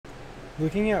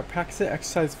Looking at practice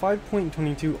exercise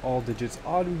 5.22 all digits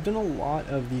odd, we've done a lot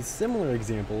of these similar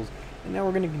examples, and now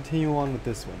we're going to continue on with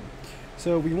this one.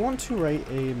 So we want to write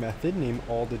a method named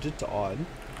allDigitsOdd.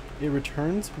 It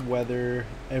returns whether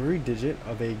every digit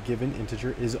of a given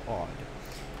integer is odd.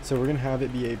 So we're going to have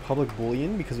it be a public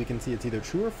Boolean because we can see it's either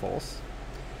true or false.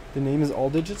 The name is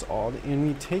allDigitsOdd, and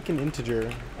we take an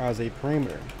integer as a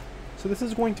parameter. So this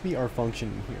is going to be our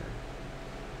function here.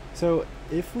 So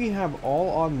if we have all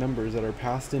odd numbers that are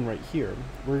passed in right here,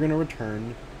 we're going to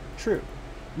return true.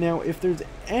 Now if there's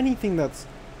anything that's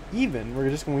even, we're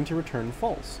just going to return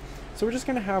false. So we're just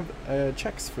going to have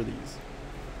checks for these.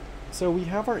 So we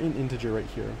have our integer right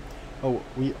here. Oh,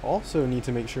 we also need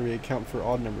to make sure we account for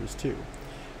odd numbers too.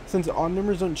 Since odd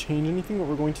numbers don't change anything, what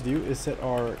we're going to do is set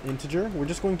our integer. We're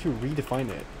just going to redefine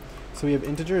it. So we have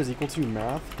integer is equal to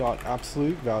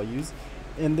math.absolute values,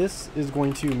 and this is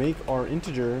going to make our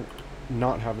integer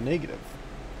not have a negative.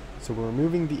 So we're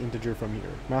removing the integer from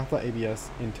here. Math.abs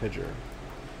integer.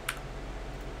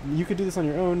 You could do this on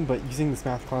your own, but using this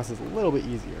math class is a little bit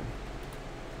easier.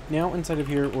 Now inside of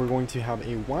here, we're going to have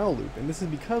a while loop, and this is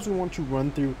because we want to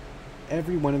run through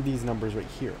every one of these numbers right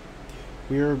here.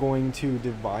 We are going to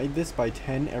divide this by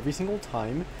 10 every single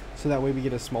time, so that way we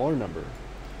get a smaller number.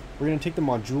 We're going to take the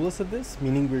modulus of this,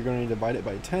 meaning we're going to divide it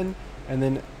by 10, and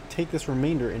then take this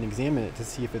remainder and examine it to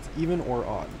see if it's even or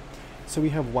odd. So we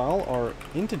have while our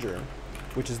integer,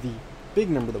 which is the big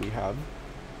number that we have,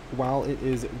 while it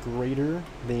is greater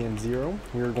than 0,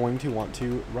 we are going to want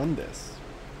to run this.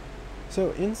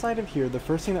 So inside of here, the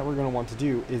first thing that we're going to want to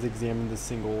do is examine the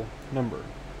single number.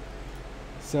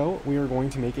 So we are going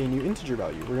to make a new integer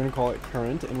value. We're going to call it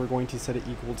current, and we're going to set it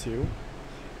equal to.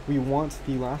 We want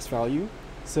the last value,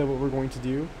 so what we're going to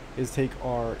do is take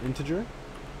our integer.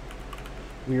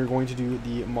 We are going to do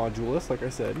the modulus, like I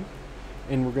said,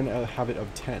 and we're going to have it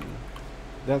of 10.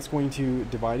 That's going to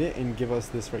divide it and give us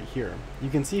this right here. You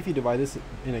can see if you divide this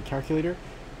in a calculator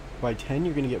by 10,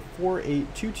 you're going to get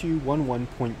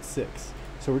 482211.6.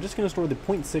 So we're just going to store the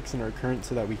 0.6 in our current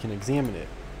so that we can examine it.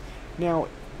 Now,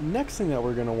 next thing that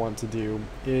we're going to want to do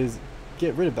is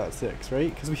get rid of that 6,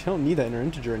 right? Because we don't need that in our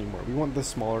integer anymore. We want the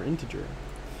smaller integer.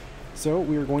 So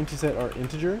we are going to set our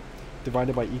integer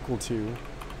divided by equal to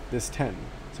this 10.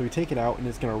 So we take it out, and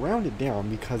it's going to round it down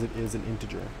because it is an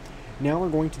integer. Now we're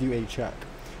going to do a check.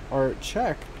 Our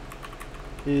check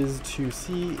is to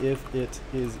see if it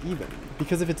is even.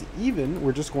 Because if it's even,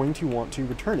 we're just going to want to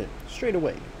return it straight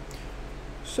away.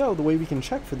 So the way we can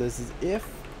check for this is if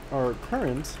our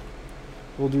current,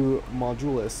 we'll do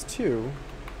modulus 2,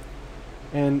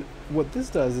 and what this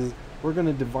does is we're going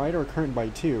to divide our current by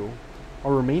 2.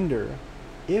 Our remainder,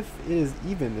 if it is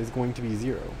even, is going to be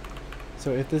 0.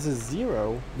 So if this is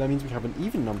 0, that means we have an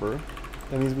even number.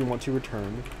 That means we want to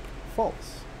return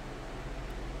false.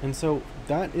 And so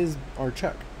that is our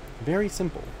check. Very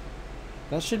simple.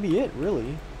 That should be it,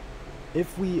 really.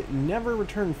 If we never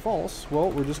return false, well,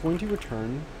 we're just going to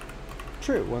return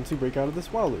true once we break out of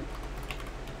this while loop.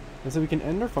 And so we can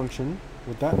end our function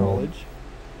with that knowledge.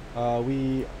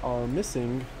 We are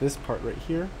missing this part right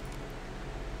here.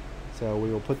 So we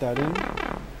will put that in.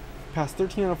 Pass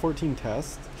 13 out of 14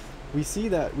 tests. We see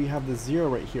that we have the 0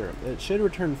 right here. It should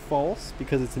return false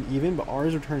because it's an even, but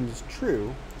ours returns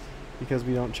true because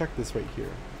we don't check this right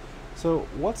here. So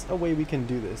what's a way we can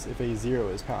do this if a 0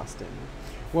 is passed in?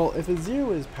 Well, if a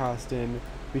 0 is passed in,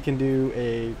 we can do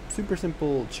a super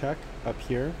simple check up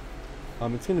here.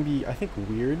 It's going to be, I think,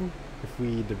 weird if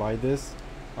we divide this.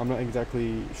 I'm not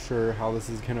exactly sure how this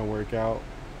is going to work out.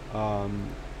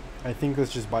 I think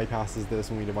this just bypasses this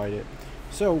when we divide it.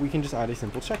 So we can just add a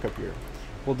simple check up here.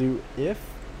 We'll do if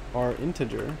our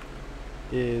integer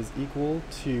is equal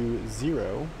to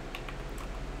 0,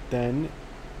 then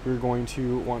we're going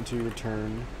to want to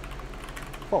return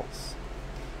false.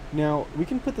 Now we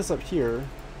can put this up here,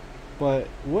 but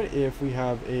what if we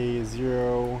have a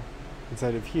 0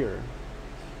 inside of here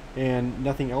and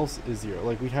nothing else is 0?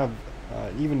 Like we have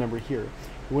an even number here.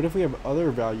 What if we have other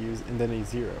values and then a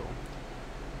 0?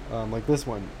 Like this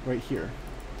one right here.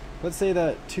 Let's say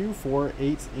that 2, 4,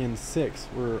 8, and 6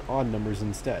 were odd numbers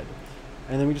instead,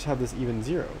 and then we just have this even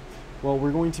 0. Well,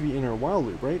 we're going to be in our while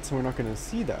loop, right? So we're not going to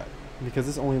see that because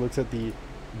this only looks at the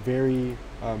very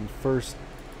first.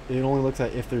 It only looks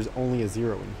at if there's only a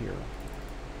 0 in here.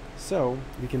 So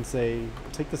we can say,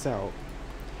 take this out,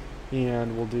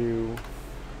 and we'll do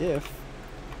if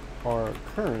our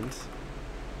current,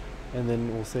 and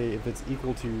then we'll say if it's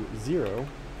equal to 0,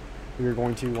 we are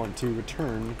going to want to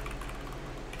return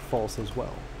false as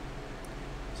well.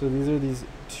 So these are these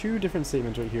two different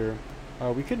statements right here.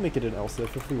 We could make it an else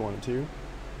if we wanted to.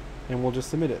 and we'll just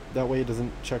submit it. That way it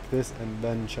doesn't check this and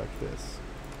then check this.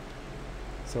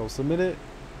 So submit it.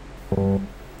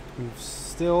 We've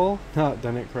still not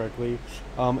done it correctly.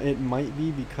 It might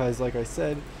be because, like I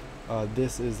said,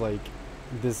 this is like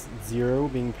this 0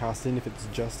 being passed in. If it's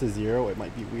just a 0, it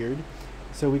might be weird.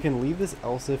 So we can leave this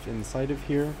else if inside of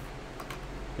here,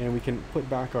 and we can put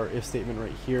back our if statement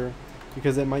right here,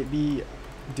 because it might be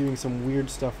doing some weird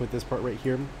stuff with this part right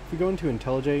here. If we go into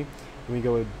IntelliJ and we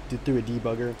go through a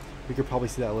debugger, we could probably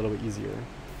see that a little bit easier.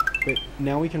 But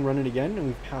now we can run it again, and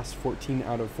we've passed 14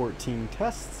 out of 14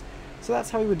 tests. So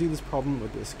that's how we would do this problem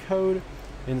with this code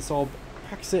and solve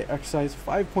practice exercise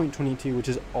 5.22, which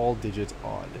is all digits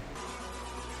odd.